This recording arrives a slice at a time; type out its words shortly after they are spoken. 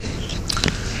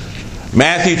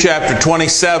Matthew chapter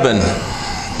 27,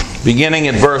 beginning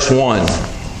at verse 1,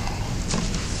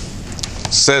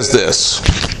 says this.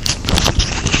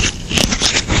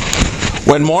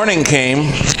 When morning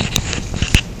came,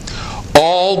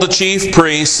 all the chief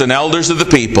priests and elders of the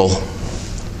people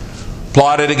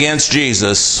plotted against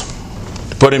Jesus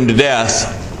to put him to death.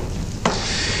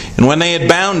 And when they had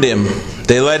bound him,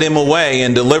 they led him away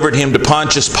and delivered him to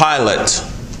Pontius Pilate,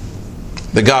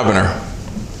 the governor.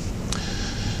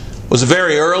 It was a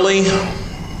very early,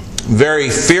 very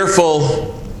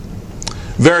fearful,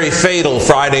 very fatal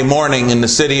Friday morning in the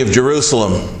city of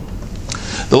Jerusalem,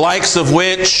 the likes of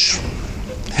which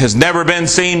has never been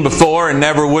seen before and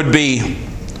never would be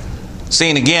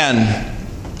seen again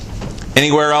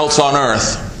anywhere else on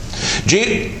earth.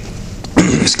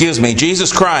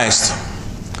 Jesus Christ,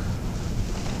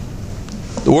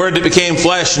 the Word that became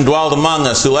flesh and dwelt among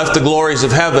us, who left the glories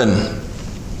of heaven.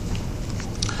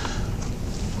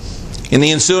 In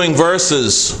the ensuing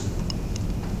verses,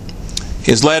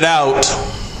 is led out.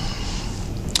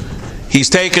 He's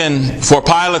taken for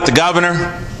Pilate the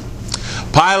governor.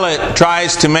 Pilate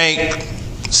tries to make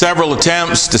several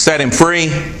attempts to set him free.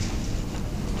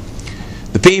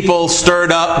 The people,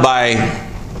 stirred up by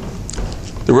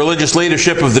the religious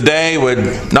leadership of the day,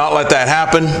 would not let that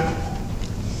happen.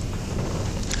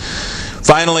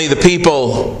 Finally, the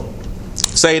people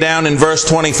say down in verse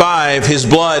 25, His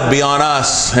blood be on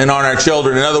us and on our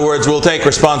children. In other words, we'll take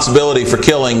responsibility for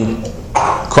killing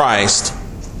Christ.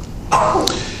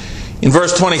 In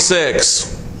verse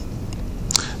 26,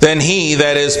 then he,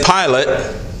 that is Pilate,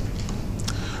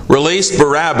 released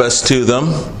Barabbas to them.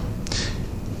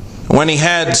 When he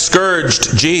had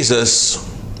scourged Jesus,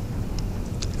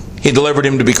 he delivered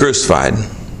him to be crucified.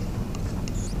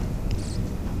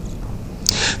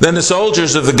 Then the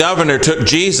soldiers of the governor took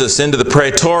Jesus into the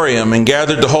praetorium and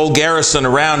gathered the whole garrison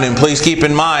around him. Please keep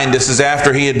in mind, this is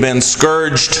after he had been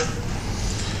scourged,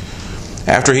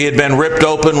 after he had been ripped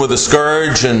open with a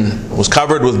scourge and was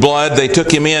covered with blood. They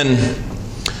took him in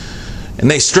and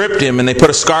they stripped him and they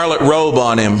put a scarlet robe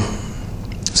on him.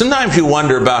 Sometimes you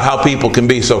wonder about how people can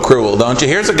be so cruel, don't you?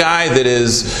 Here's a guy that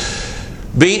is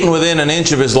beaten within an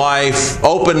inch of his life,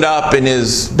 opened up in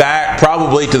his back,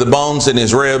 probably to the bones in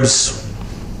his ribs.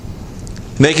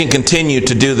 They can continue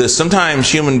to do this. Sometimes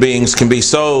human beings can be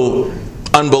so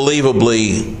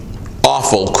unbelievably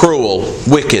awful, cruel,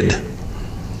 wicked.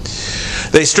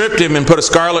 They stripped him and put a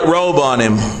scarlet robe on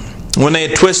him. When they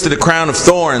had twisted a crown of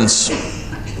thorns,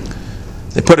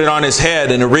 they put it on his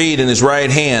head and a reed in his right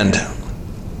hand.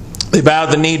 They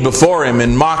bowed the knee before him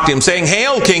and mocked him, saying,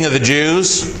 Hail, King of the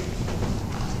Jews!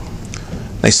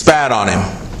 They spat on him,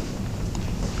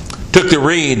 took the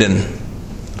reed and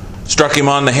struck him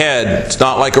on the head. It's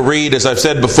not like a reed, as I've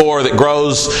said before, that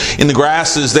grows in the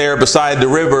grasses there beside the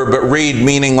river, but reed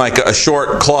meaning like a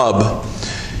short club.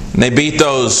 And they beat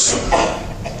those,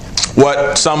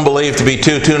 what some believe to be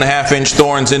 2.5 inch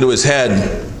thorns into his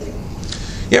head.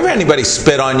 You ever had anybody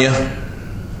spit on you?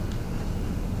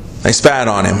 They spat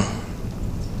on him.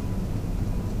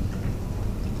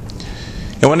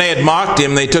 And when they had mocked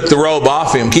him, they took the robe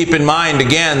off him. Keep in mind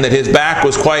again that his back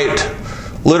was quite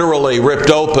literally ripped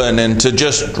open, and to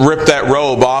just rip that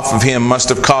robe off of him must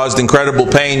have caused incredible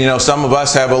pain. You know, some of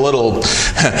us have a little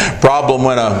problem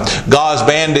when a gauze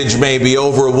bandage maybe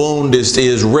over a wound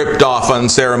is ripped off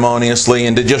unceremoniously,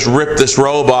 and to just rip this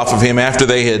robe off of him after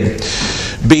they had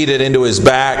beat it into his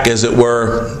back, as it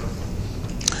were.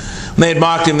 When they had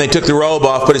mocked him, they took the robe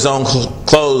off, put his own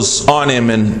clothes on him,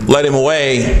 and led him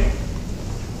away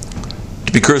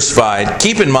to be crucified.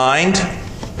 Keep in mind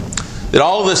that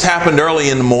all of this happened early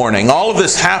in the morning. All of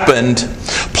this happened,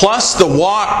 plus the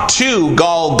walk to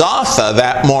Golgotha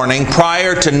that morning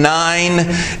prior to 9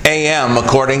 a.m.,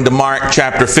 according to Mark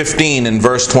chapter 15 and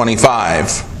verse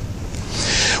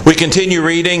 25. We continue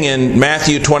reading in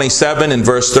Matthew 27 and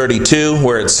verse 32,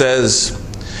 where it says,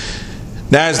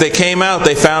 Now as they came out,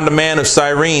 they found a man of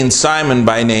Cyrene, Simon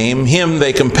by name. Him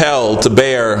they compelled to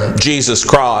bear Jesus'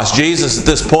 cross. Jesus at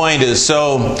this point is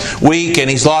so weak and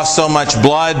he's lost so much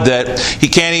blood that he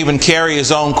can't even carry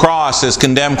his own cross as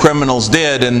condemned criminals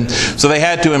did. And so they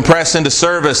had to impress into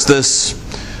service this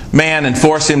man and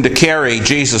force him to carry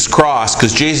Jesus' cross,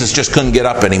 because Jesus just couldn't get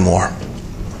up anymore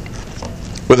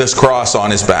with his cross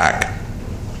on his back.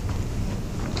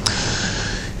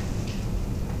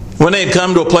 When they had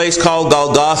come to a place called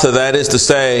Golgotha, that is to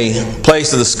say,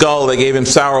 place of the skull, they gave him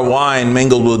sour wine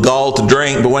mingled with gall to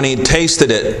drink. But when he had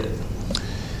tasted it,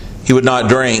 he would not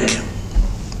drink.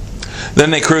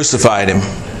 Then they crucified him.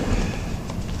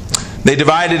 They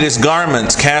divided his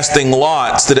garments, casting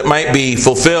lots, that it might be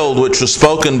fulfilled which was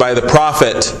spoken by the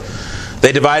prophet.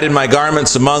 They divided my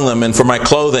garments among them, and for my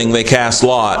clothing they cast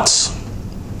lots.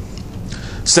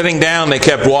 Sitting down, they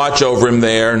kept watch over him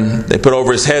there, and they put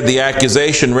over his head the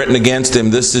accusation written against him,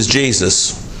 "This is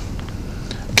Jesus,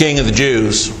 King of the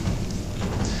Jews."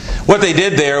 What they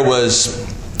did there was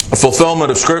a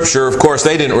fulfillment of Scripture. Of course,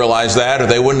 they didn't realize that, or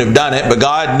they wouldn't have done it, but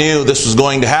God knew this was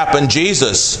going to happen.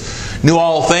 Jesus knew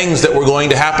all things that were going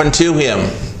to happen to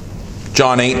him.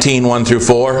 John 18, 1 through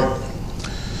 4.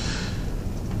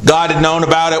 God had known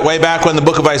about it way back when the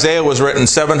book of Isaiah was written,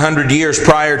 700 years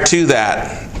prior to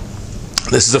that.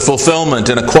 This is a fulfillment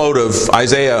in a quote of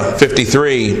Isaiah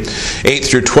 53, 8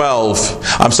 through 12.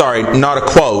 I'm sorry, not a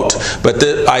quote, but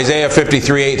Isaiah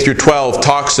 53, 8 through 12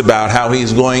 talks about how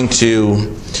he's going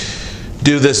to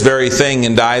do this very thing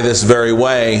and die this very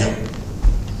way.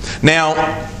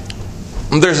 Now,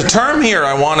 there's a term here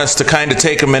I want us to kind of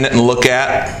take a minute and look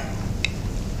at.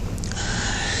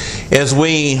 As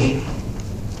we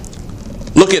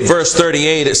look at verse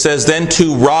 38, it says, "Then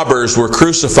two robbers were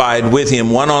crucified with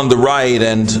him, one on the right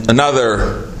and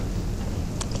another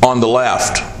on the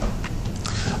left."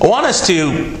 I want us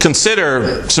to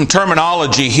consider some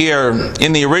terminology here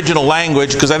in the original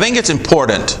language because I think it's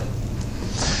important.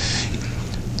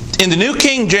 In the New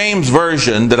King James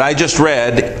Version that I just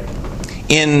read,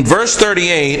 in verse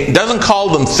 38, it doesn't call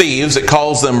them thieves, it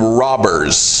calls them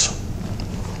robbers.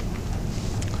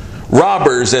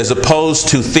 Robbers as opposed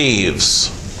to thieves.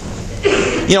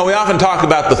 You know, we often talk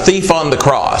about the thief on the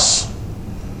cross.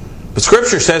 But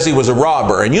Scripture says he was a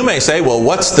robber. And you may say, well,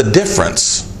 what's the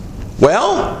difference?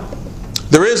 Well,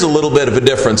 there is a little bit of a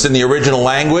difference in the original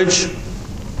language.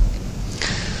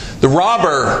 The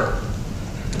robber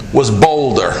was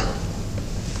bolder.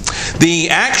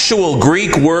 The actual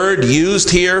Greek word used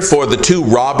here for the two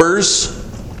robbers,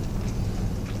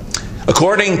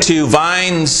 according to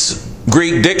Vine's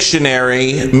Greek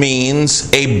dictionary, means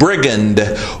a brigand,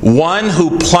 one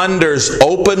who plunders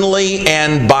openly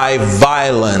and by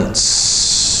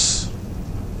violence.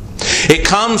 It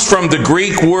comes from the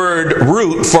Greek word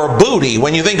root for booty.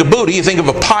 When you think of booty, you think of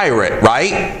a pirate,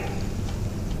 right?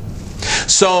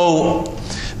 So,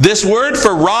 this word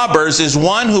for robbers is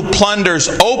one who plunders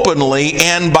openly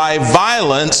and by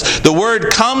violence. The word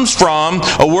comes from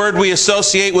a word we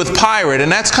associate with pirate,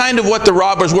 and that's kind of what the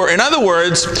robbers were. In other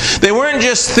words, they weren't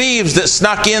just thieves that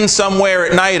snuck in somewhere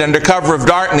at night under cover of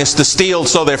darkness to steal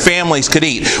so their families could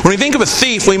eat. When we think of a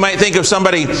thief, we might think of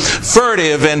somebody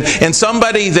furtive and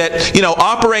somebody that,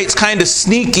 operates kind of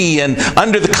sneaky and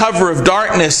under the cover of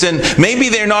darkness, and maybe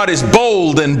they're not as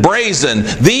bold and brazen.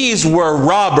 These were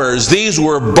robbers. These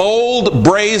were bold,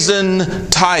 brazen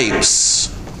types,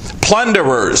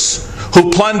 plunderers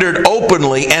who plundered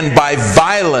openly and by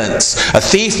violence. A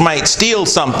thief might steal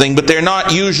something, but they're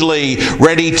not usually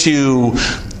ready to,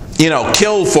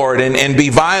 kill for it and be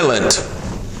violent.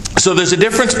 So there's a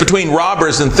difference between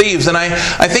robbers and thieves, and I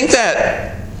think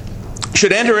that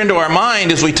should enter into our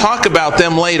mind as we talk about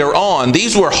them later on.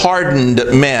 These were hardened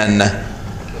men.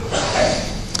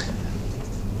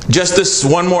 Just this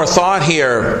one more thought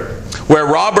here. Where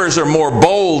robbers are more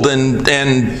bold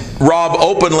and rob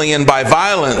openly and by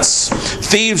violence,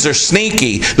 thieves are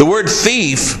sneaky. The word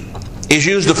thief is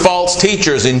used of false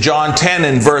teachers in John 10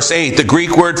 and verse 8. The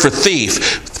Greek word for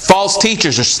thief. False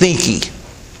teachers are sneaky.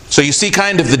 So you see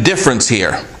kind of the difference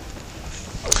here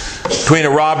between a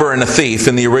robber and a thief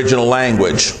in the original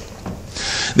language.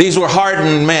 These were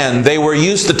hardened men. They were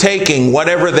used to taking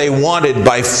whatever they wanted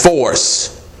by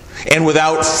force and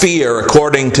without fear,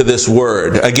 according to this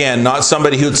word. Again, not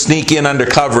somebody who'd sneak in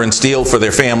undercover and steal for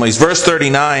their families. Verse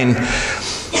 39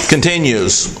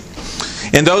 continues.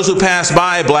 "And those who passed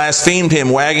by blasphemed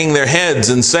him, wagging their heads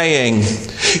and saying,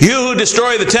 'You who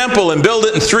destroy the temple and build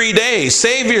it in 3 days,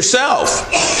 save yourself.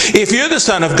 If you're the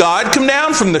Son of God, come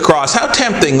down from the cross.'" How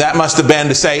tempting that must have been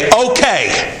to say,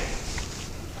 "Okay."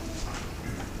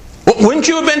 Wouldn't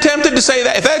you have been tempted to say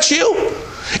that? If that's you,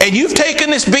 and you've taken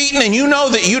this beating and you know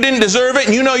that you didn't deserve it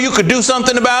and you know you could do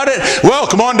something about it, well,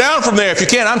 come on down from there if you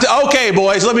can. Okay,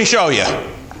 boys, let me show you.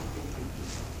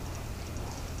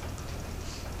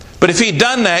 But if he'd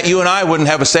done that, you and I wouldn't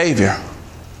have a Savior.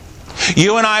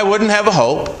 You and I wouldn't have a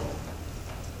hope.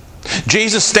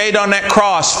 Jesus stayed on that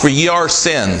cross for your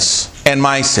sins and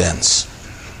my sins.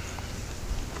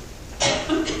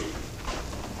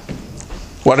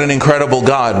 What an incredible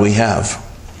God we have.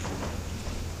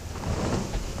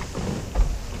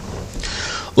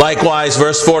 Likewise,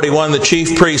 verse 41, the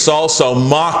chief priests also,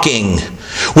 mocking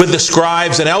with the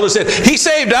scribes and elders, said, "He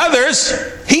saved others.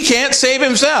 He can't save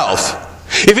himself.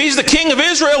 If he's the king of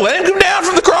Israel, let him come down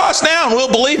from the cross now and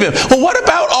we'll believe him. Well, what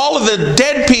about all of the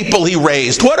dead people he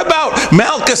raised? What about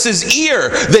Malchus's ear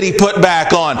that he put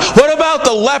back on? What about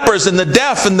the lepers and the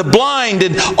deaf and the blind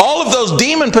and all of those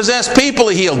demon-possessed people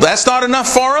he healed? That's not enough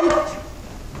for him?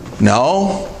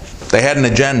 No, they had an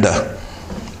agenda.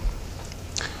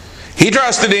 He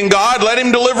trusted in God. Let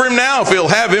him deliver him now if he'll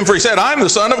have him, for he said, I'm the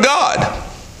Son of God.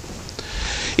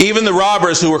 Even the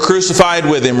robbers who were crucified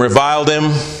with him reviled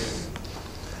him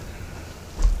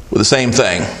with the same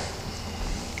thing.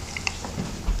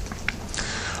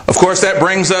 Of course, that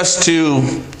brings us to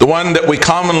the one that we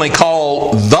commonly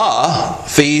call the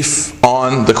thief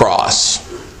on the cross.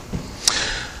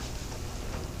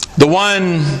 The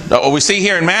one we see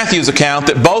here in Matthew's account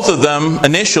that both of them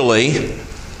initially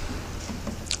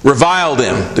reviled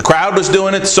him. The crowd was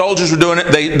doing it, the soldiers were doing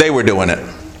it, they were doing it.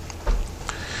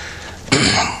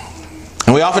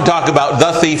 And we often talk about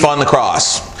the thief on the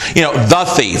cross. You know, the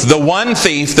thief, the one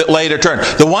thief that later turned.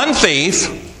 The one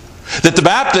thief that the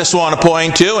Baptists want to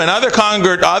point to and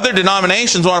other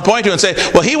denominations want to point to and say,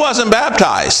 well, he wasn't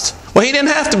baptized. Well, he didn't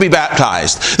have to be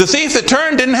baptized. The thief that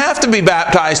turned didn't have to be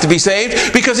baptized to be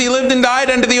saved because he lived and died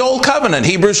under the old covenant.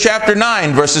 Hebrews chapter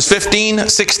 9, verses 15,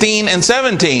 16, and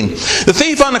 17. The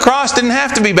thief on the cross didn't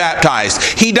have to be baptized.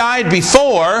 He died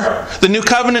before the new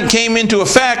covenant came into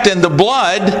effect, and the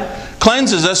blood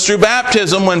cleanses us through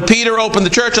baptism when Peter opened the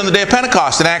church on the day of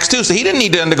Pentecost in Acts 2. So he didn't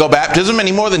need to undergo baptism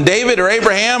any more than David or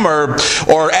Abraham or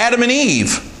Adam and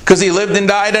Eve, because he lived and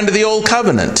died under the old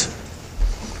covenant.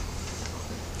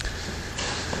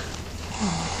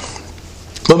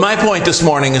 But my point this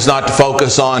morning is not to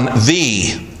focus on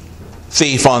the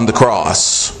thief on the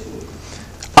cross.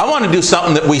 I want to do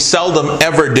something that we seldom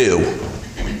ever do.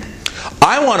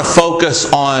 I want to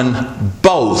focus on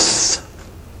both.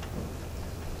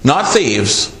 Not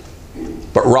thieves,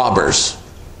 but robbers.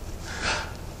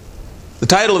 The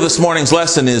title of this morning's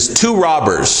lesson is Two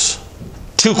Robbers,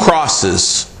 Two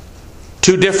Crosses,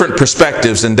 Two Different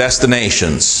Perspectives and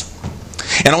Destinations.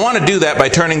 And I want to do that by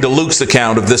turning to Luke's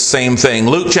account of this same thing.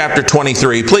 Luke chapter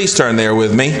 23. Please turn there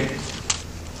with me.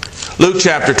 Luke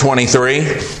chapter 23,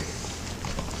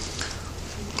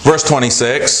 verse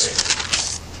 26.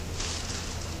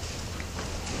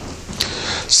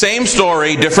 Same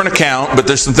story, different account, but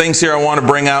there's some things here I want to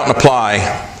bring out and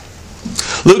apply.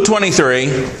 Luke 23,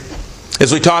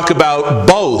 as we talk about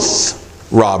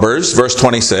both robbers, verse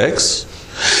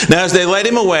 26. Now as they led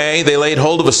him away, they laid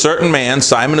hold of a certain man,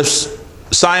 Simon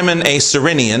a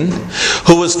Cyrenian,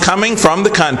 who was coming from the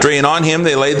country, and on him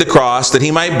they laid the cross, that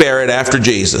he might bear it after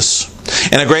Jesus.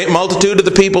 And a great multitude of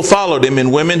the people followed him,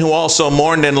 and women who also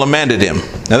mourned and lamented him.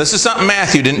 Now this is something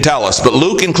Matthew didn't tell us, but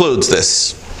Luke includes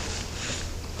this.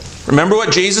 Remember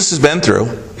what Jesus has been through.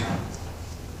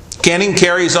 Can't even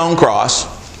carry his own cross.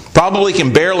 Probably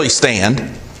can barely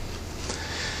stand.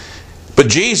 But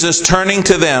Jesus, turning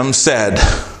to them, said,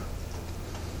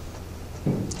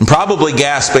 and probably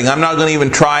gasping, I'm not going to even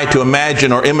try to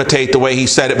imagine or imitate the way he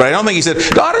said it, but I don't think he said,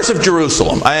 daughters of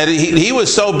Jerusalem. He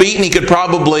was so beaten he could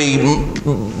probably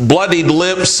bloodied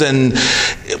lips and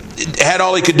had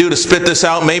all he could do to spit this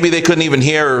out. Maybe they couldn't even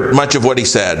hear much of what he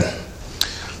said.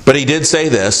 But he did say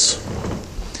this,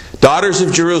 daughters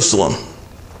of Jerusalem,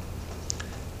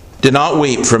 do not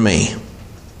weep for me,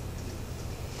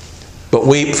 but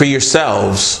weep for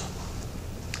yourselves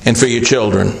and for your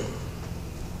children.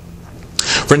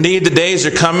 For indeed the days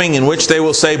are coming in which they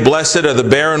will say, blessed are the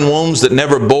barren wombs that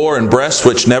never bore and breasts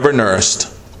which never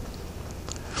nursed.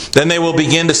 Then they will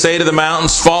begin to say to the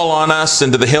mountains, fall on us,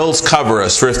 and to the hills cover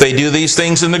us. For if they do these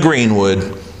things in the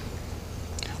greenwood,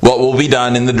 what will be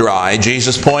done in the dry?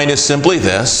 Jesus' point is simply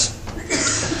this,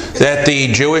 that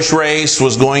the Jewish race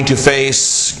was going to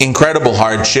face incredible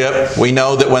hardship. We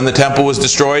know that when the temple was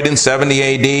destroyed in 70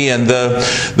 AD and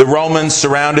the Romans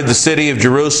surrounded the city of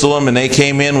Jerusalem and they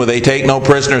came in with a take no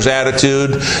prisoners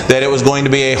attitude, that it was going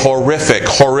to be a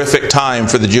horrific time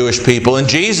for the Jewish people. And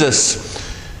Jesus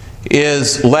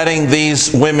is letting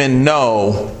these women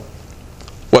know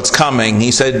what's coming.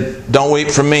 He said, don't weep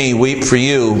for me, weep for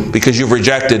you, because you've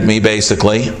rejected me,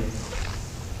 basically.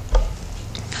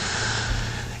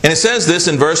 And it says this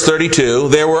in verse 32,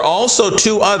 there were also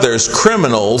two others,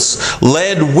 criminals,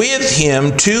 led with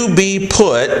him to be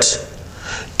put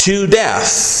to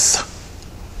death.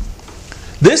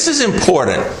 This is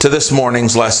important to this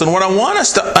morning's lesson. What I want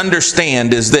us to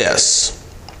understand is this.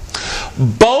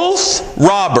 Both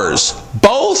robbers,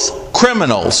 both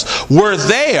criminals were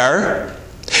there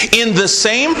in the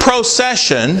same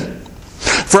procession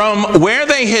from where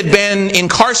they had been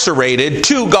incarcerated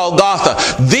to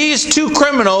Golgotha. These two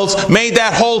criminals made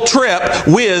that whole trip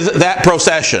with that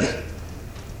procession.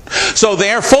 So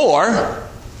therefore,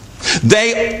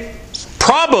 they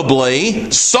probably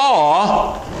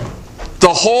saw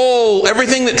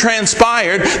everything that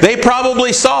transpired. They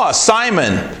probably saw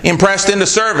Simon impressed into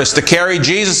service to carry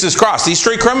Jesus' cross. These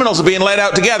three criminals are being led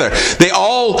out together. They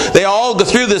all go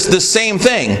through this same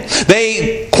thing.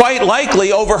 They quite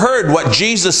likely overheard what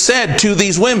Jesus said to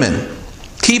these women.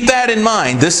 Keep that in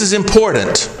mind. This is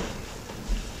important.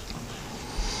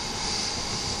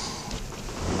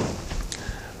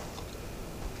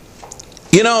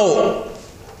 You know,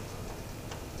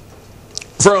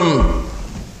 from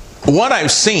what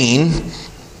I've seen,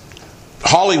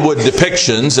 Hollywood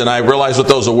depictions, and I realize what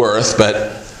those are worth,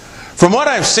 but from what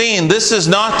I've seen, this is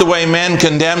not the way men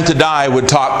condemned to die would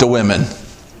talk to women.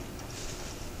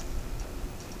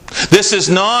 This is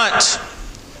not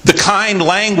the kind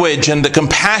language and the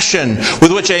compassion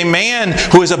with which a man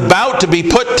who is about to be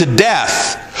put to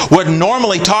death would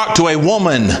normally talk to a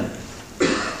woman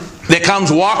that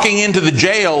comes walking into the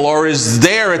jail or is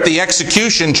there at the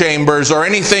execution chambers or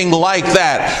anything like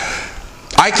that.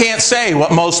 I can't say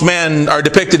what most men are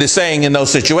depicted as saying in those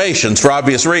situations for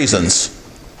obvious reasons.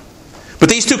 But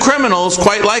these two criminals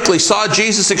quite likely saw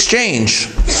Jesus exchange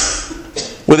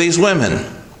with these women.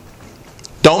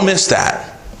 Don't miss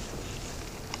that.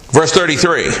 Verse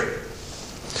 33.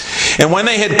 And when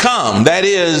they had come, that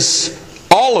is,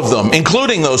 all of them,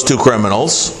 including those two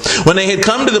criminals, when they had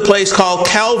come to the place called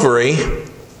Calvary,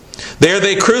 there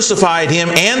they crucified him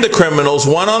and the criminals,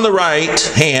 one on the right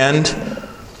hand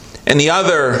and the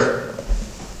other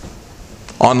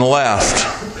on the left.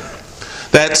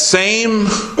 That same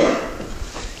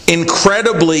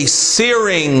incredibly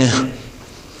searing,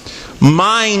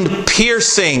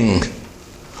 mind-piercing,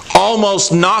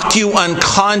 almost knock you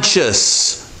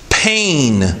unconscious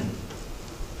pain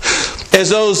as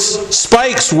those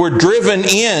spikes were driven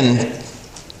in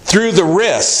through the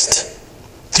wrist,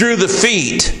 through the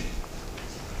feet.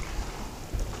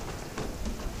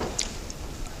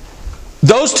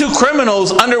 Those two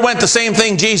criminals underwent the same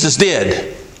thing Jesus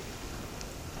did.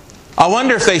 I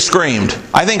wonder if they screamed.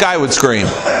 I think I would scream.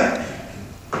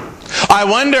 I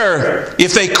wonder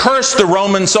if they cursed the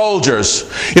Roman soldiers.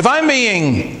 If I'm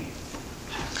being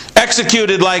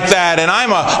executed like that, and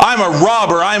I'm a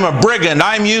robber, I'm a brigand,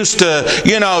 I'm used to,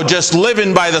 just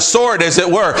living by the sword, as it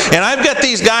were, and I've got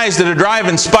these guys that are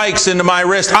driving spikes into my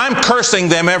wrist, I'm cursing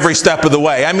them every step of the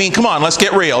way. I mean, come on, let's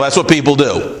get real. That's what people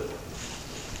do.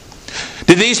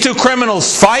 Did these two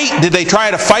criminals fight? Did they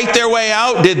try to fight their way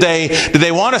out? Did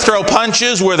they want to throw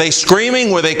punches? Were they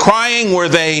screaming? Were they crying? What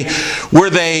were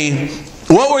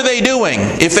they doing?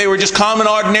 If they were just common,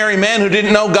 ordinary men who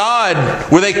didn't know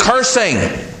God, were they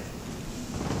cursing?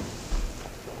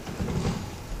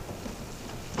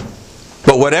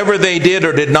 But whatever they did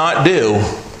or did not do,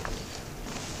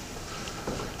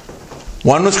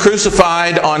 one was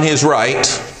crucified on his right,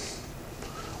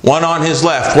 one on his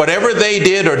left. Whatever they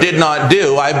did or did not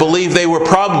do, I believe they were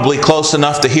probably close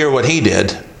enough to hear what he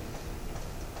did.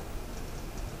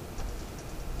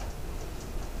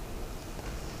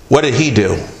 What did he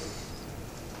do?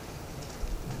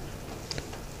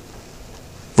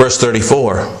 Verse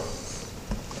 34.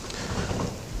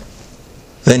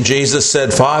 Then Jesus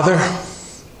said, Father,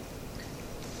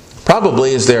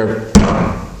 probably as they're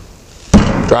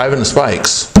driving the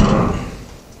spikes,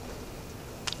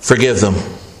 forgive them,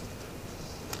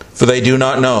 for they do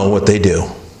not know what they do.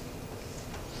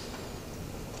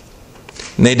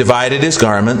 And they divided his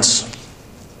garments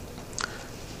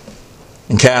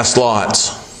and cast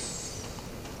lots.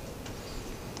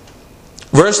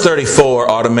 Verse 34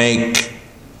 ought to make...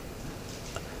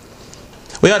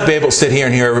 We ought to be able to sit here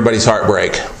and hear everybody's heart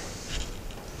break.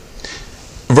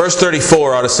 Verse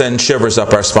 34 ought to send shivers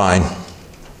up our spine.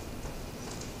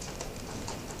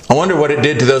 I wonder what it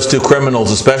did to those two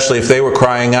criminals, especially if they were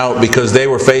crying out because they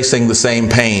were facing the same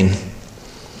pain.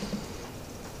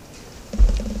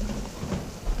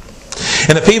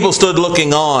 And the people stood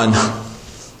looking on.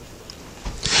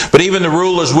 But even the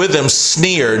rulers with them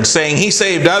sneered, saying, He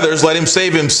saved others, let him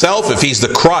save himself if he's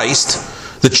the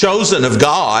Christ, the chosen of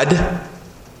God.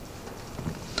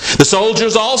 The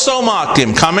soldiers also mocked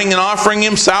him, coming and offering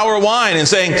him sour wine and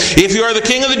saying, If you are the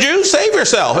king of the Jews, save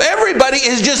yourself. Everybody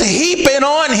is just heaping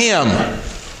on him.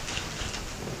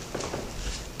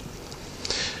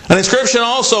 An inscription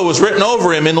also was written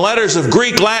over him in letters of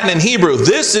Greek, Latin, and Hebrew.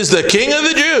 This is the King of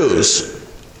the Jews.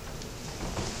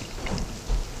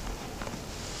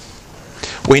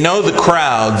 We know the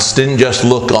crowds didn't just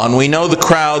look on. We know the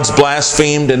crowds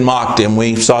blasphemed and mocked him.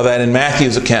 We saw that in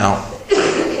Matthew's account.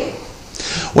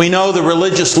 We know the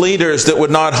religious leaders that would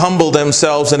not humble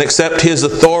themselves and accept his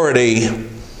authority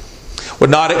would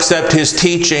not accept his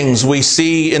teachings, we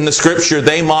see in the Scripture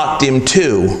they mocked him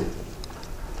too.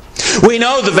 We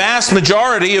know the vast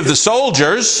majority of the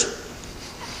soldiers,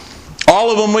 all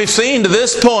of them we've seen to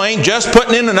this point, just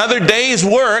putting in another day's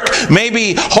work,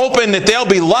 maybe hoping that they'll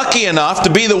be lucky enough to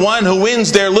be the one who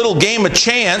wins their little game of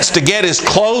chance to get his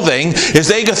clothing as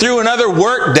they go through another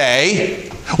work day.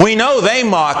 We know they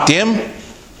mocked him.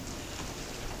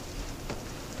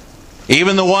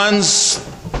 Even the ones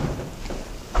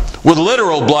with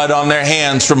literal blood on their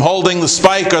hands from holding the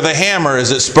spike or the hammer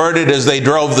as it spurted as they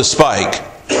drove the spike.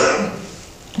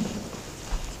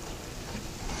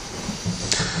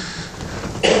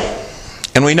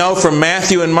 And we know from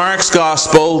Matthew and Mark's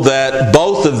Gospel that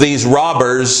both of these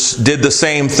robbers did the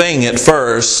same thing at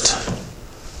first.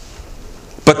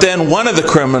 But then one of the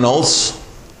criminals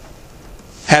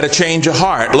had a change of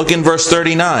heart. Look in verse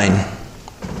 39.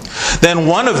 Then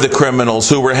one of the criminals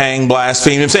who were hanged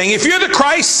blasphemed him, saying, "If you're the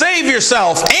Christ, save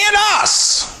yourself and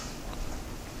us."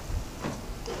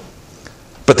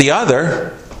 But the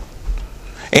other,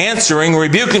 answering,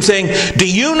 rebuked him, saying, "Do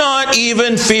you not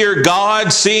even fear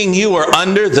God, seeing you are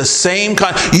under the same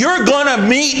You're going to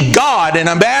meet God in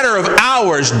a matter of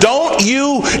hours. Don't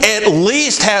you at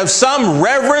least have some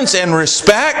reverence and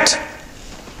respect?"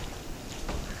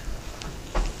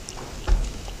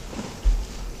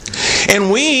 And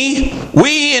we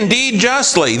indeed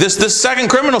justly, this second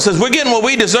criminal says, we're getting what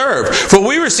we deserve, for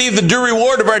we receive the due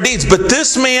reward of our deeds. But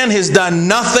this man has done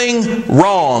nothing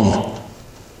wrong.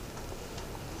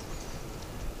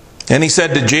 And he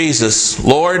said to Jesus,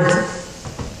 "Lord,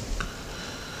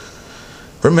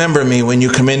 remember me when you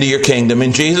come into your kingdom."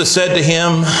 And Jesus said to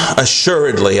him,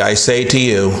 "Assuredly, I say to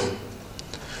you,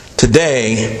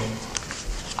 today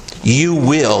you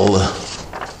will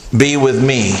be with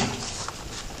me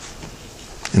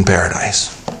in paradise."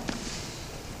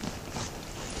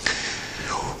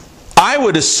 I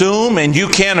would assume, and you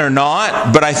can or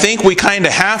not, but I think we kind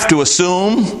of have to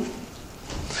assume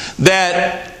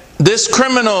that this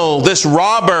criminal, this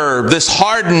robber, this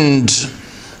hardened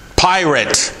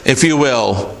pirate, if you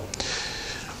will,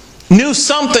 knew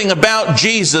something about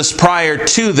Jesus prior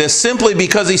to this, simply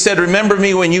because he said, "Remember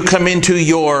me when you come into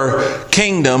your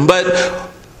kingdom." But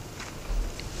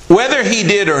whether he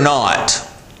did or not,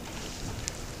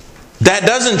 that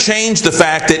doesn't change the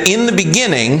fact that in the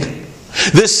beginning,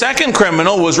 this second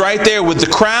criminal was right there with the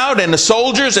crowd and the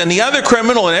soldiers and the other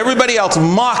criminal and everybody else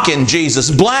mocking Jesus,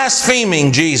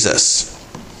 blaspheming Jesus.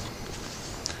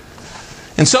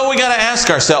 And so we got to ask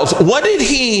ourselves, what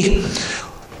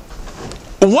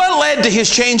led to his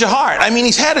change of heart? I mean,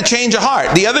 he's had a change of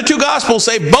heart. The other two Gospels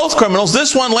say both criminals.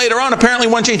 This one later on, apparently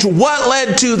one change. What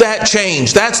led to that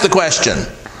change? That's the question.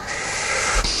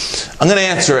 I'm going to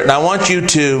answer it, and I want you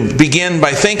to begin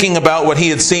by thinking about what he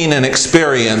had seen and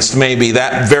experienced maybe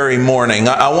that very morning.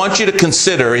 I want you to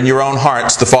consider in your own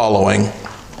hearts the following.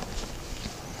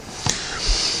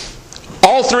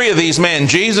 All three of these men,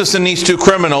 Jesus and these two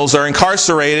criminals, are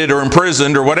incarcerated or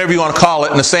imprisoned or whatever you want to call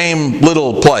it in the same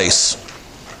little place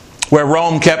where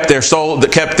Rome kept their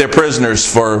prisoners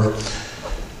for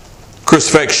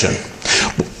crucifixion.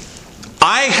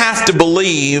 I have to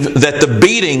believe that the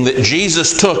beating that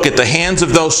Jesus took at the hands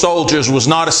of those soldiers was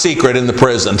not a secret in the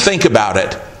prison. Think about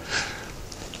it.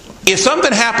 If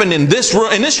something happened in this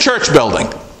room, in this church building,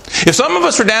 if some of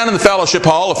us were down in the fellowship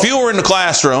hall, a few were in the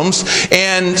classrooms,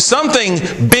 and something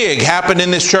big happened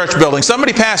in this church building,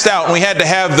 somebody passed out and we had to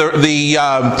have the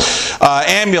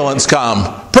ambulance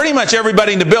come, pretty much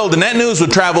everybody in the building, that news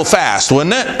would travel fast,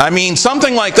 wouldn't it? I mean,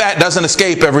 something like that doesn't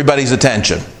escape everybody's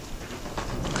attention.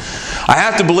 I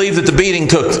have to believe that the beating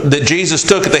that Jesus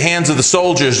took at the hands of the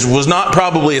soldiers was not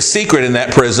probably a secret in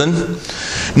that prison,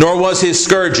 nor was his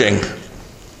scourging.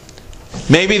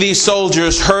 Maybe these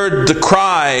soldiers heard the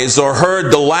cries or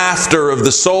heard the laughter of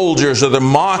the soldiers or the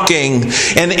mocking.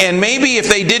 And maybe if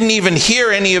they didn't even hear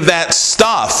any of that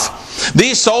stuff,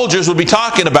 these soldiers would be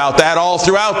talking about that all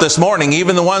throughout this morning.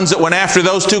 Even the ones that went after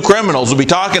those two criminals would be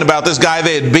talking about this guy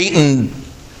they had beaten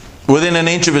within an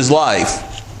inch of his life.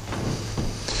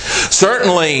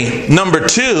 Certainly, number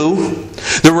two,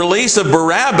 the release of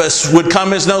Barabbas would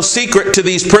come as no secret to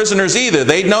these prisoners either.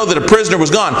 They'd know that a prisoner was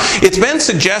gone. It's been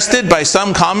suggested by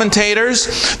some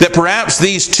commentators that perhaps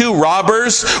these two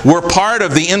robbers were part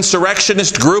of the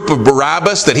insurrectionist group of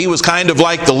Barabbas, that he was kind of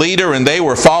like the leader and they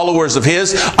were followers of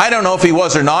his. I don't know if he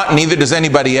was or not, and neither does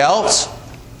anybody else.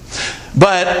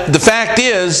 But the fact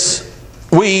is,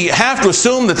 we have to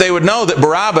assume that they would know that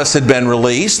Barabbas had been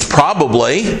released.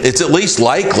 Probably. It's at least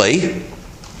likely.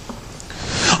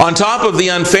 On top of the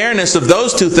unfairness of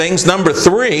those two things, number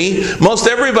three, most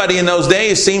everybody in those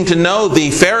days seemed to know the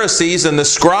Pharisees and the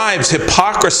scribes'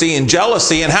 hypocrisy and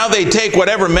jealousy and how they'd take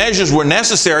whatever measures were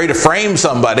necessary to frame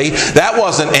somebody. That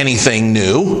wasn't anything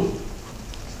new.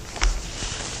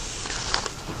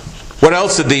 What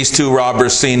else had these two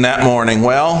robbers seen that morning?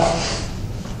 Well,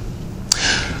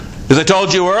 as I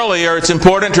told you earlier, it's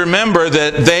important to remember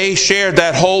that they shared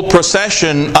that whole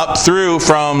procession up through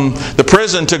from the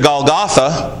prison to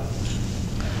Golgotha.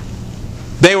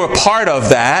 They were part of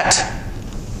that.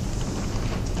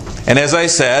 And as I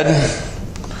said,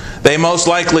 they most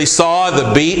likely saw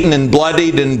the beaten and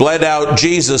bloodied and bled out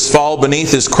Jesus fall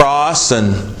beneath his cross.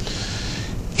 And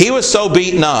he was so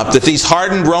beaten up that these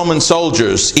hardened Roman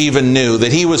soldiers even knew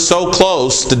that he was so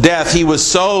close to death. He was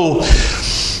so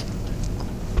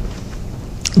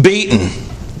beaten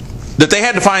that they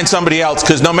had to find somebody else,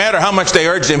 because no matter how much they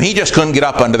urged him, he just couldn't get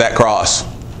up under that cross.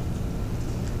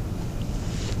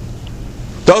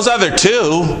 Those other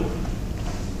two,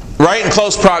 right in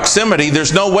close proximity,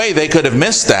 there's no way they could have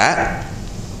missed that.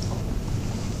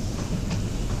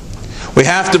 We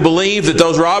have to believe that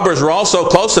those robbers were also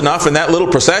close enough in that little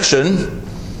procession.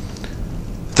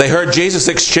 They heard Jesus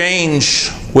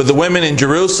exchange with the women in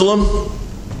Jerusalem,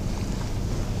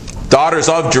 daughters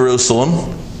of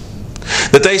Jerusalem,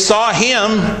 that they saw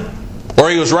him, or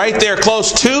he was right there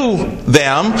close to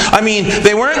them. I mean,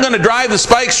 they weren't going to drive the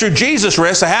spikes through Jesus'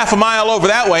 wrists a half a mile over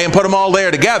that way and put them all there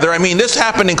together. I mean, this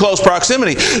happened in close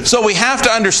proximity. So we have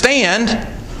to understand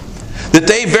that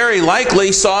they very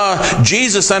likely saw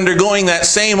Jesus undergoing that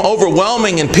same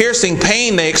overwhelming and piercing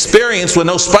pain they experienced when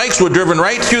those spikes were driven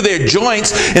right through their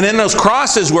joints, and then those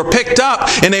crosses were picked up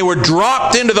and they were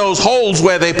dropped into those holes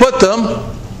where they put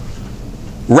them,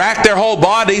 racked their whole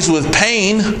bodies with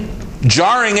pain,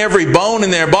 jarring every bone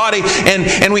in their body.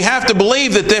 And we have to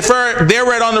believe that they're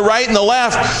right on the right and the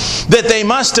left, that they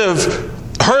must have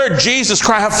heard Jesus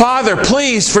cry, "Father,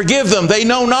 please forgive them. They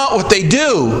know not what they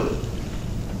do."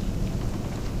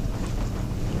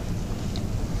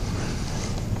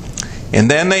 And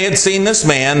then they had seen this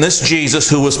man, this Jesus,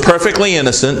 who was perfectly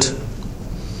innocent,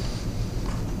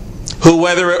 who,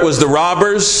 whether it was the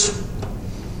robbers,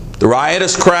 the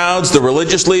riotous crowds, the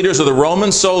religious leaders, or the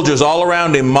Roman soldiers all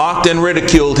around him mocked and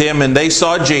ridiculed him, and they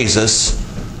saw Jesus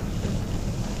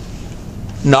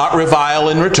not revile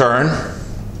in return,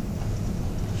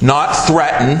 not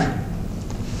threaten,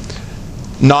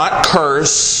 not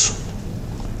curse,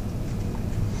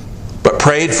 but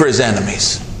prayed for his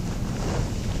enemies.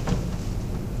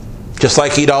 Just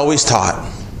like he'd always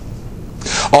taught.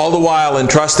 All the while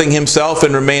entrusting himself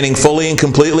and remaining fully and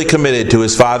completely committed to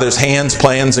his Father's hands,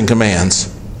 plans, and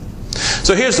commands.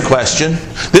 So here's the question.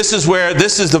 This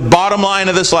is the bottom line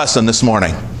of this lesson this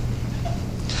morning.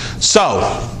 So,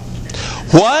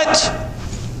 what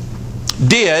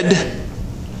did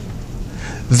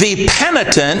the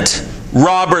penitent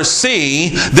robber see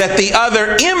that the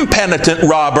other impenitent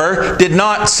robber did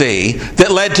not see, that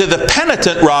led to the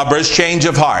penitent robber's change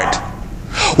of heart?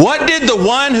 What did the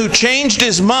one who changed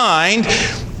his mind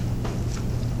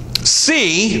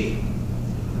see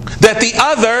that the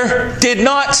other did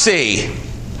not see?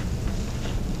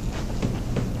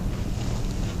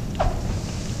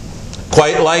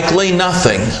 Quite likely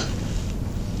nothing.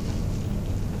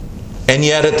 And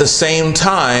yet at the same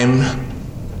time,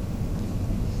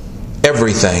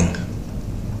 everything.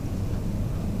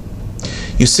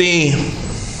 You see,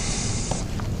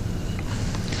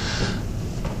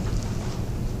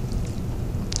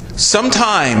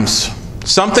 sometimes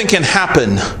something can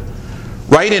happen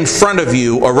right in front of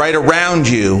you or right around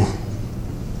you,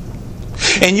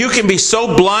 and you can be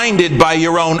so blinded by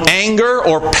your own anger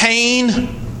or pain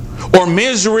or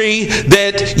misery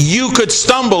that you could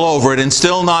stumble over it and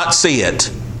still not see it.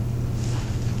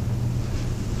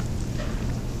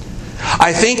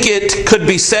 I think it could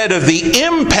be said of the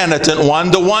impenitent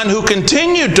one, the one who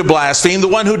continued to blaspheme, the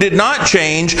one who did not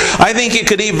change, I think it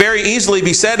could very easily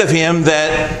be said of him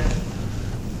that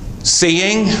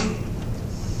seeing,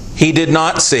 he did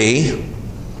not see,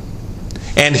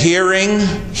 and hearing,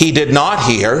 he did not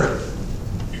hear,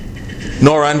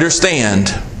 nor understand.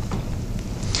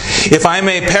 If I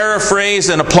may paraphrase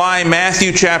and apply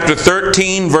Matthew chapter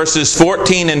 13, verses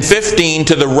 14 and 15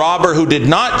 to the robber who did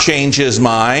not change his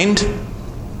mind,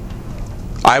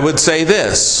 I would say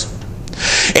this: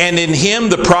 And in him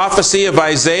the prophecy of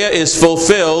Isaiah is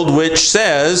fulfilled, which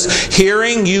says,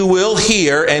 hearing you will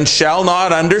hear and shall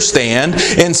not understand,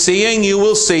 and seeing you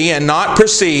will see and not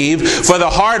perceive, for the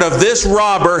heart of this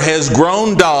robber has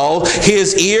grown dull,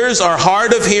 his ears are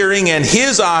hard of hearing, and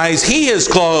his eyes he has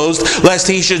closed, lest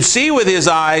he should see with his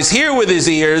eyes, hear with his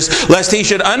ears, lest he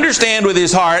should understand with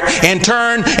his heart, and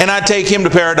turn, and I take him to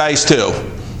paradise too.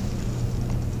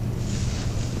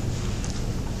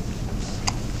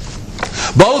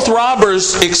 Both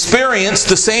robbers experienced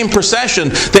the same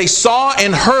procession. They saw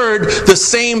and heard the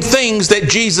same things that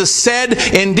Jesus said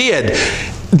and did.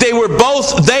 They were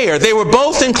both there. They were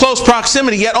both in close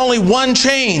proximity, yet only one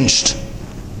changed.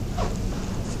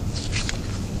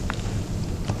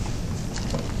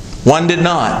 One did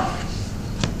not.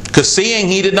 Because seeing,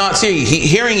 he did not see.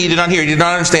 Hearing, he did not hear. He did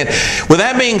not understand. With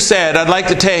that being said, I'd like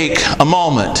to take a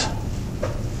moment.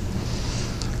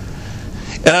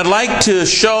 And I'd like to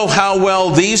show how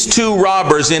well these two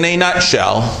robbers, in a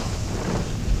nutshell,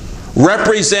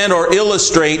 represent or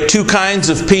illustrate two kinds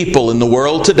of people in the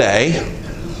world today,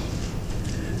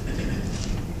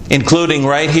 including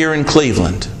right here in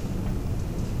Cleveland.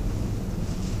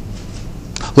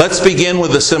 Let's begin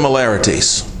with the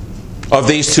similarities of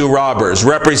these two robbers,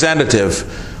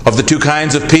 representative of the two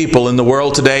kinds of people in the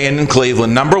world today and in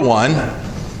Cleveland. Number one,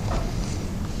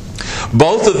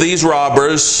 both of these were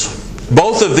robbers.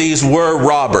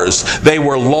 They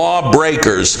were law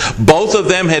breakers. Both of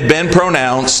them had been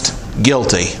pronounced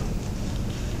guilty.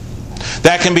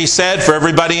 That can be said for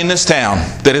everybody in this town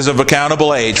that is of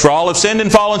accountable age. For all have sinned and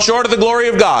fallen short of the glory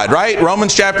of God, right?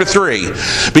 Romans chapter 3.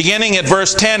 Beginning at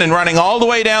verse 10 and running all the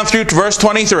way down through to verse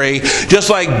 23. Just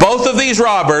like both of these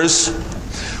robbers,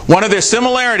 one of their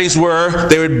similarities were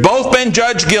they had both been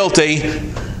judged guilty.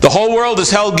 The whole world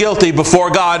is held guilty before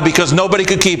God because nobody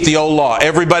could keep the old law.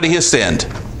 Everybody has sinned.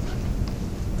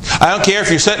 I don't care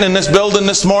if you're sitting in this building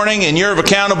this morning and you're of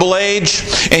accountable age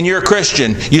and you're a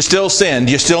Christian. You still sinned.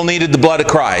 You still needed the blood of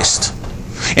Christ.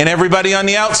 And everybody on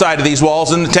the outside of these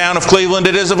walls in the town of Cleveland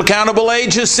that is of accountable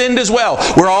age has sinned as well.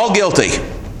 We're all guilty.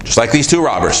 Just like these two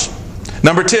robbers.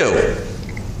 Number two.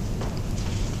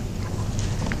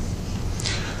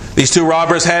 These two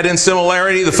robbers had in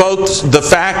similarity the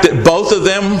fact that both of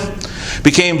them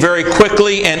became very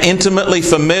quickly and intimately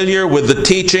familiar with the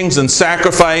teachings and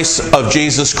sacrifice of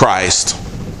Jesus Christ.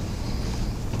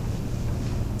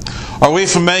 Are we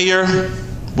familiar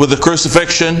with the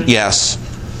crucifixion? Yes.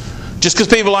 Just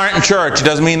because people aren't in church, it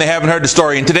doesn't mean they haven't heard the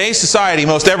story. In today's society,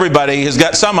 most everybody has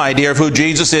got some idea of who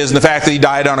Jesus is and the fact that He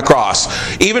died on a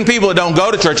cross. Even people that don't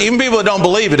go to church, even people that don't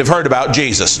believe it, have heard about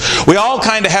Jesus. We all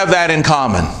kind of have that in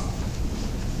common.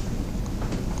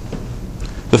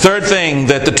 The third thing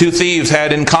that the two thieves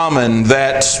had in common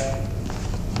that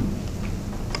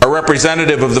are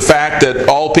representative of the fact that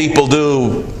all people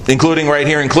do, including right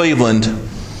here in Cleveland,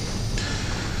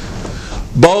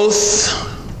 both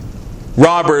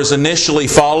robbers initially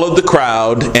followed the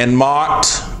crowd and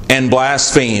mocked and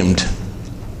blasphemed.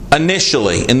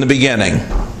 Initially, in the beginning.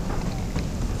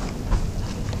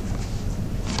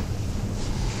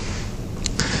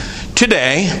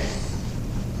 Today,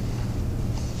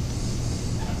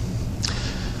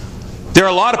 there are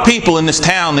a lot of people in this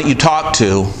town that you talk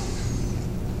to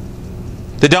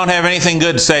that don't have anything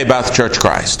good to say about the Church of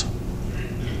Christ.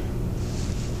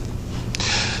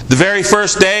 The very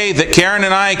first day that Karen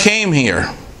and I came here,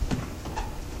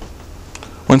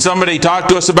 when somebody talked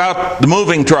to us about the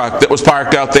moving truck that was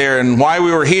parked out there and why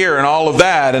we were here and all of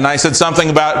that, and I said something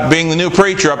about being the new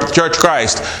preacher up at the Church of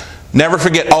Christ, never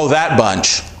forget, that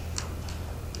bunch.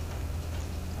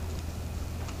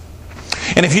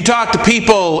 And if you talk to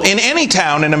people in any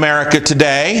town in America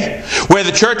today where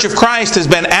the Church of Christ has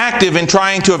been active in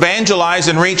trying to evangelize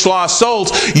and reach lost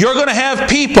souls, you're going to have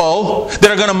people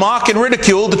that are going to mock and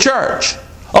ridicule the church.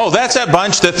 That's that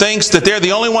bunch that thinks that they're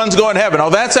the only ones going to heaven.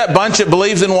 That's that bunch that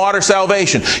believes in water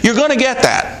salvation. You're going to get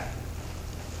that.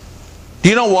 Do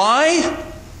you know why?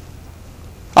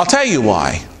 I'll tell you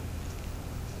why.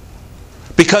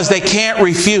 Because they can't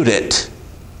refute it.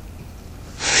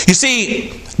 You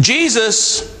see,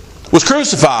 Jesus was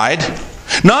crucified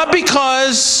not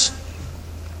because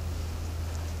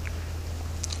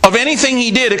of anything He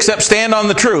did except stand on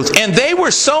the truth. And they were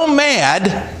so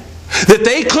mad that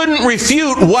they couldn't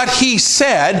refute what he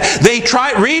said. They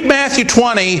tried, read Matthew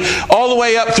 20 all the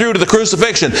way up through to the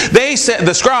crucifixion. They said,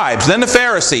 the scribes, then the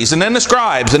Pharisees, and then the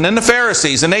scribes, and then the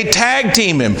Pharisees, and they tag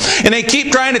team him. And they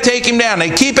keep trying to take him down. They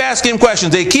keep asking him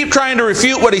questions. They keep trying to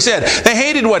refute what he said. They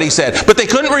hated what he said, but they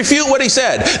couldn't refute what he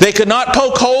said. They could not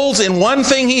poke holes in one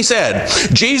thing he said.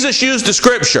 Jesus used the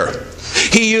Scripture.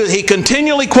 He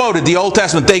continually quoted the Old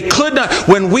Testament. They could not.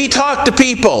 When we talk to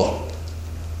people,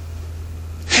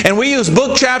 and we use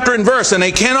book, chapter, and verse, and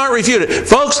they cannot refute it.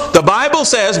 Folks, the Bible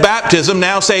says baptism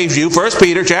now saves you. 1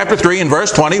 Peter chapter 3 and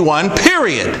verse 21,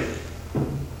 period.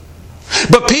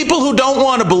 But people who don't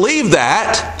want to believe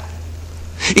that,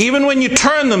 even when you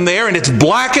turn them there and it's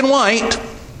black and white,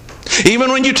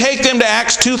 even when you take them to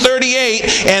Acts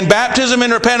 2:38 and baptism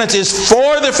and repentance is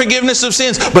for the forgiveness of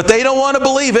sins, but they don't want to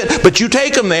believe it, but you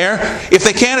take them there, if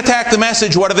they can't attack the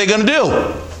message, what are they going to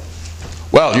do?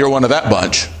 Well, you're one of that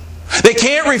bunch. They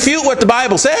can't refute what the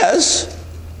Bible says,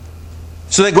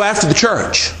 so they go after the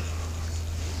church.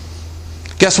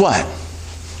 Guess what?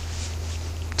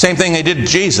 Same thing they did to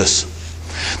Jesus.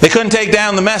 They couldn't take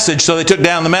down the message, so they took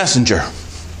down the messenger.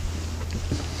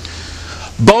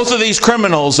 Both of these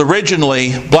criminals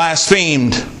originally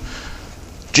blasphemed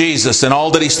Jesus and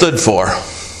all that he stood for.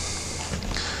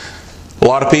 A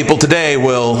lot of people today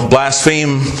will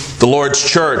blaspheme the Lord's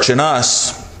church and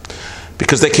us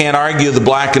because they can't argue the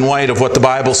black and white of what the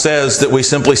Bible says that we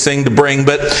simply sing to bring.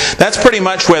 But that's pretty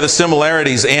much where the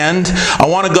similarities end. I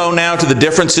want to go now to the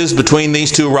differences between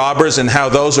these two robbers and how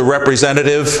those are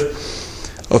representative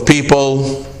of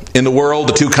people in the world,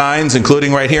 the two kinds,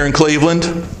 including right here in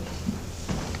Cleveland.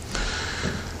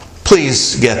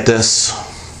 Please get this.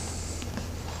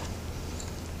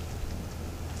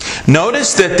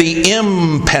 Notice that the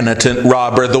impenitent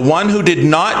robber, the one who did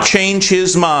not change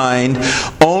his mind,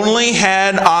 only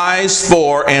had eyes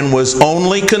for and was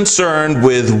only concerned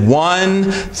with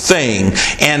one thing,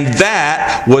 and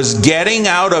that was getting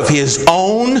out of his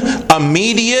own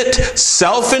immediate,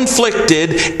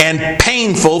 self-inflicted, and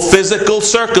painful physical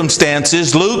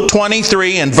circumstances. Luke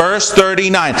 23 and verse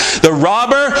 39. The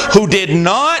robber who did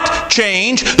not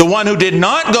change, the one who did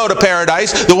not go to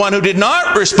paradise, the one who did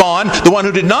not respond, the one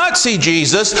who did not see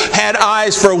Jesus, had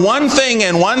eyes for one thing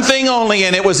and one thing only,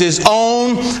 and it was his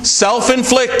own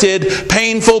self-inflicted,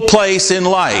 painful place in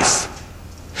life.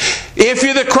 If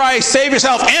you're the Christ, save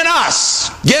yourself and us.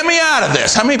 Get me out of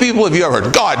this. How many people have you ever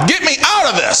heard? God, get me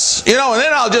out of this. And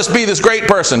then I'll just be this great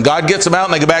person. God gets them out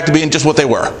and they go back to being just what they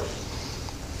were.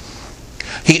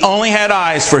 He only had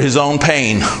eyes for his own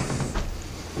pain.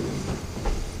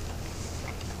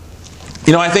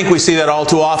 I think we see that all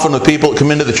too often with people that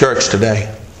come into the church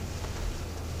today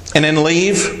and then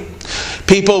leave.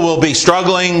 People will be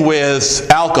struggling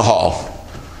with alcohol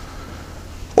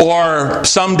or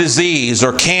some disease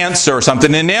or cancer or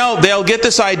something, and they'll get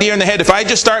this idea in their head: if I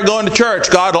just start going to church,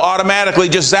 God will automatically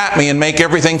just zap me and make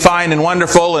everything fine and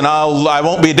wonderful, and I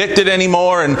won't be addicted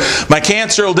anymore, and my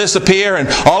cancer will disappear, and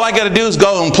all I got to do is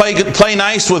go and play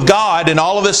nice with God, and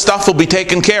all of this stuff will be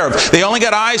taken care of. They only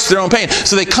got eyes for their own pain.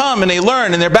 So they come and they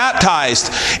learn and they're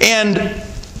baptized. And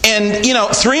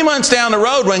 3 months down the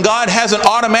road, when God hasn't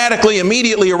automatically,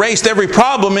 immediately erased every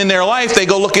problem in their life, they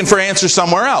go looking for answers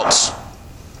somewhere else.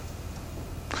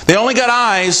 They only got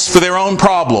eyes for their own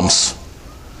problems.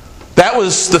 That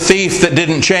was the thief that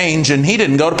didn't change, and he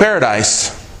didn't go to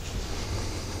paradise.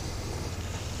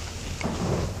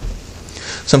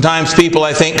 Sometimes people,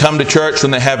 I think, come to church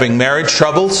when they're having marriage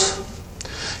troubles,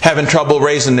 having trouble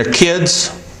raising their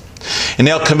kids, and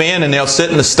they'll come in and they'll sit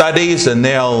in the studies and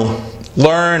they'll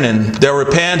learn and they'll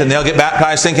repent and they'll get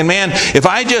baptized thinking, man, if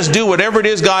I just do whatever it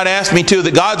is God asked me to,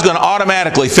 that God's going to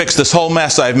automatically fix this whole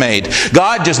mess I've made.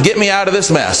 God, just get me out of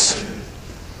this mess.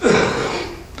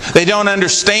 They don't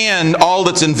understand all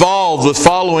that's involved with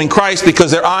following Christ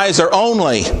because their eyes are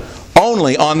only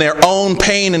on their own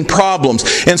pain and problems.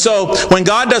 And so when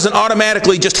God doesn't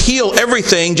automatically just heal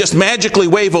everything, just magically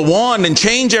wave a wand and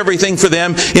change everything for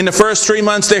them in the first 3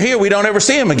 months they're here, we don't ever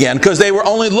see them again because they were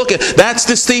only looking. That's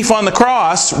this thief on the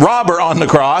cross, robber on the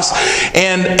cross,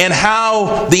 and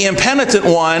how the impenitent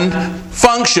one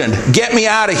functioned. Get me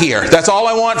out of here. That's all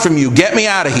I want from you. Get me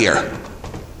out of here.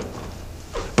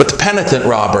 But the penitent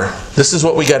robber, this is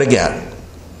what we got to get.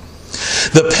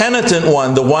 The penitent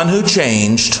one, the one who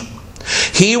changed,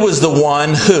 he was the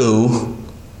one who,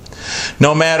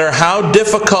 no matter how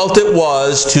difficult it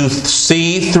was to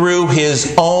see through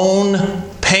his own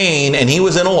pain, and he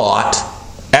was in a lot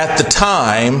at the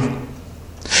time,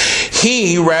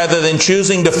 he, rather than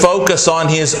choosing to focus on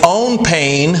his own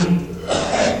pain,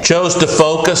 chose to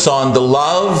focus on the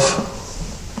love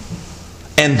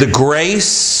and the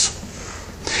grace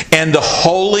and the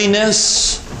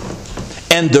holiness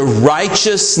and the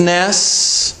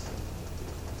righteousness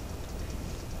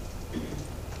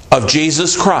of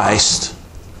Jesus Christ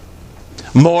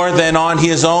more than on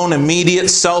his own immediate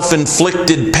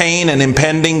self-inflicted pain and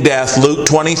impending death. Luke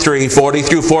 23, 40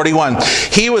 through 41.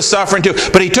 He was suffering too,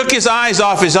 but he took his eyes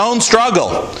off his own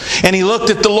struggle and he looked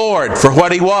at the Lord for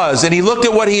what he was, and he looked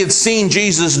at what he had seen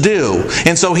Jesus do,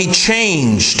 and so he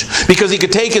changed because he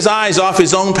could take his eyes off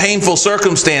his own painful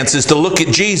circumstances to look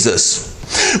at Jesus.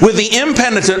 With the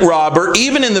impenitent robber,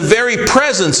 even in the very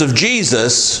presence of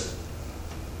Jesus,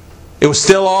 it was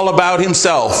still all about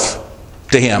himself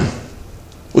to him.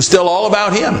 It was still all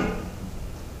about him.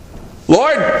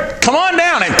 Lord, come on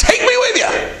down and take me with you.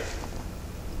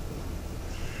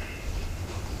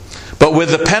 But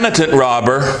with the penitent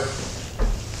robber,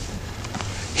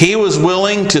 he was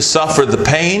willing to suffer the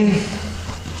pain.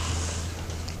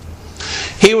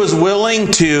 He was willing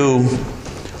to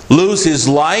lose his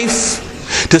life,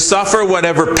 to suffer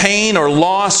whatever pain or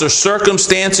loss or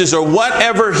circumstances or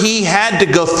whatever he had to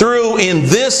go through in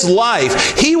this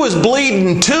life. He was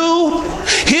bleeding too.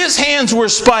 His hands were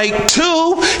spiked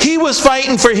too. He was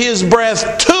fighting for his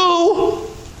breath too.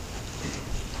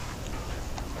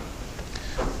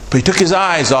 But he took his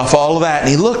eyes off all of that and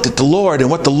he looked at the Lord and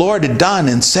what the Lord had done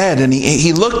and said, and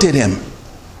he looked at him.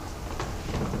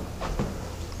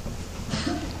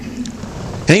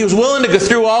 And he was willing to go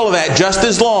through all of that just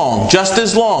as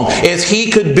long as he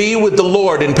could be with the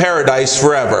Lord in paradise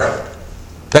forever.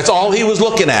 That's all he was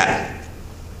looking at.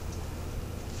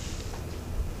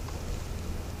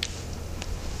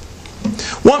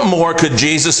 What more could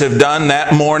Jesus have done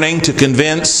that morning to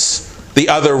convince the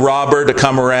other robber to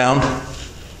come around?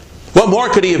 What more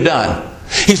could he have done?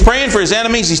 He's praying for his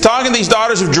enemies. He's talking to these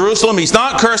daughters of Jerusalem. He's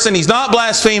not cursing. He's not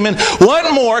blaspheming.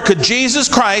 What more could Jesus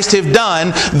Christ have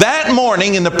done that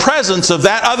morning in the presence of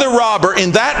that other robber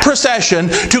in that procession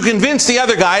to convince the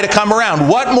other guy to come around?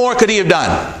 What more could he have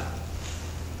done?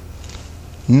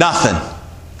 Nothing.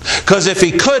 Because if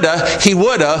he coulda, he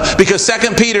woulda, because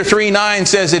 2 Peter 3:9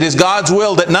 says it is God's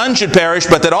will that none should perish,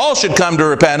 but that all should come to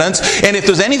repentance. And if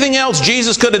there's anything else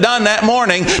Jesus could have done that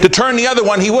morning to turn the other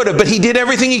one, he would have. But he did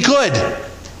everything he could.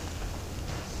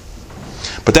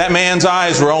 But that man's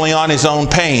eyes were only on his own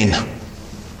pain,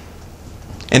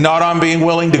 and not on being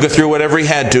willing to go through whatever he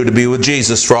had to be with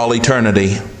Jesus for all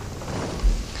eternity.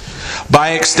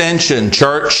 By extension,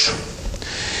 church,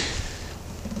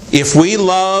 if we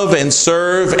love and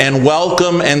serve and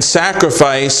welcome and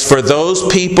sacrifice for those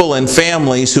people and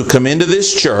families who come into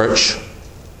this church,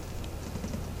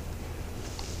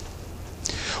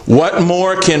 what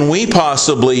more can we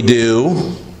possibly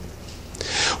do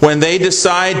when they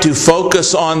decide to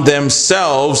focus on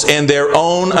themselves and their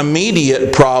own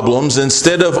immediate problems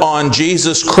instead of on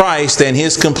Jesus Christ and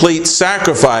His complete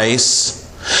sacrifice,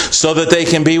 so that they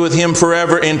can be with Him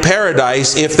forever in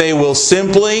paradise, if they will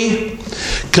simply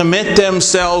commit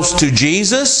themselves to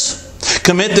Jesus,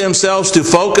 commit themselves to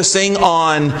focusing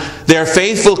on their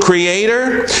faithful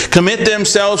Creator, commit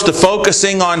themselves to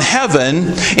focusing on heaven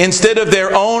instead of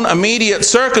their own immediate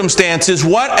circumstances.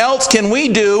 What else can we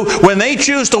do when they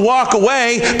choose to walk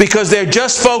away because they're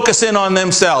just focusing on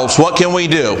themselves? What can we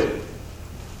do?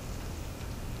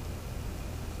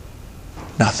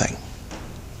 Nothing.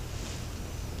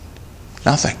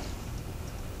 Nothing.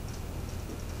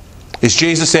 Is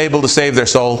Jesus able to save their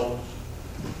soul?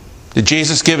 Did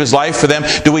Jesus give His life for them?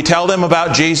 Do we tell them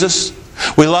about Jesus?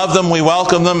 We love them, we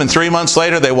welcome them, and 3 months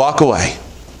later they walk away.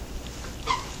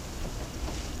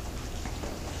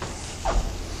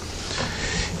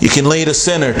 You can lead a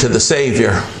sinner to the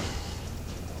Savior,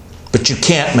 but you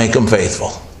can't make them faithful.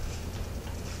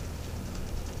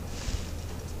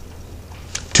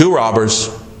 2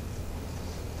 robbers,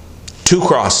 2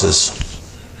 crosses,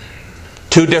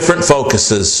 2 different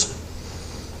focuses,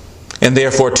 and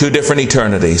therefore 2 different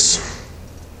eternities.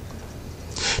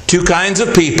 2 kinds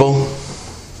of people.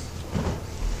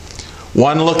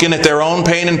 One looking at their own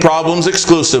pain and problems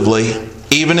exclusively,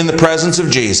 even in the presence of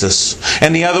Jesus,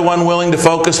 and the other one willing to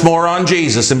focus more on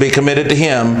Jesus and be committed to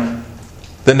Him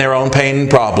than their own pain and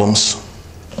problems.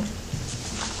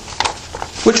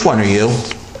 Which one are you?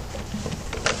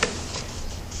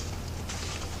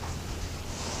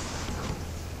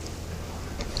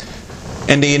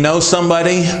 And do you know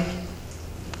somebody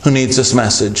who needs this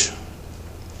message?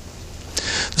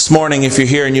 This morning, if you're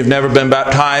here and you've never been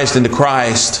baptized into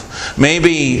Christ,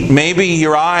 maybe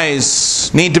your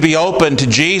eyes need to be open to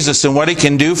Jesus and what He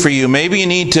can do for you. Maybe you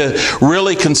need to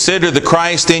really consider the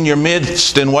Christ in your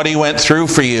midst and what He went through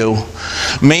for you.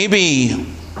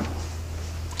 Maybe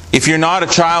If you're not a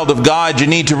child of God, you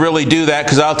need to really do that,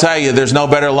 because I'll tell you, there's no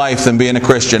better life than being a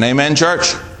Christian. Amen,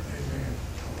 church?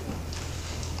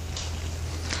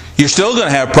 You're still going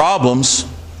to have problems.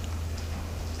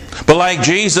 But like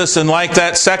Jesus and like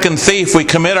that second thief, we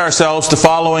commit ourselves to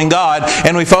following God,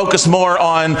 and we focus more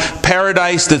on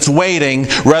paradise that's waiting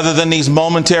rather than these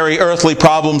momentary earthly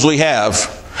problems we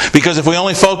have. Because if we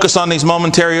only focus on these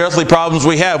momentary earthly problems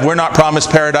we have, we're not promised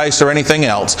paradise or anything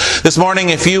else. This morning,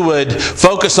 if you would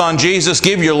focus on Jesus,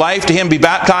 give your life to Him, be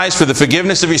baptized for the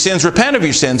forgiveness of your sins, repent of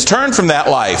your sins, turn from that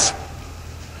life.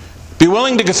 Be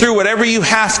willing to go through whatever you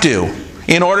have to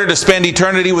in order to spend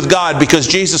eternity with God, because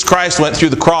Jesus Christ went through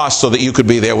the cross so that you could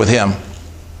be there with Him.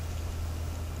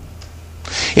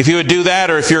 If you would do that,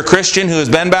 or if you're a Christian who has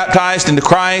been baptized into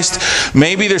Christ,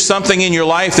 maybe there's something in your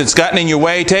life that's gotten in your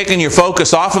way, taking your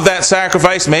focus off of that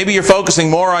sacrifice. Maybe you're focusing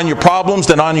more on your problems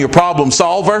than on your problem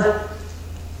solver.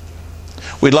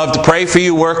 We'd love to pray for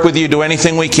you, work with you, do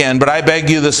anything we can. But I beg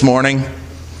you this morning,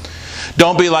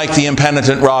 don't be like the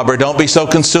impenitent robber. Don't be so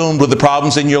consumed with the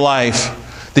problems in your life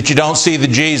that you don't see the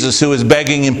Jesus who is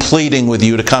begging and pleading with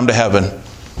you to come to heaven.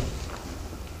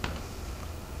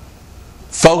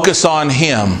 Focus on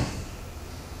Him.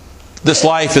 This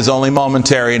life is only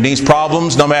momentary, and these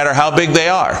problems, no matter how big they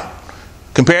are,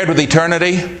 compared with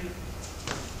eternity,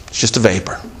 it's just a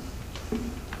vapor.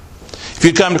 If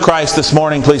you'd come to Christ this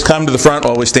morning, please come to the front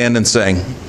while we stand and sing.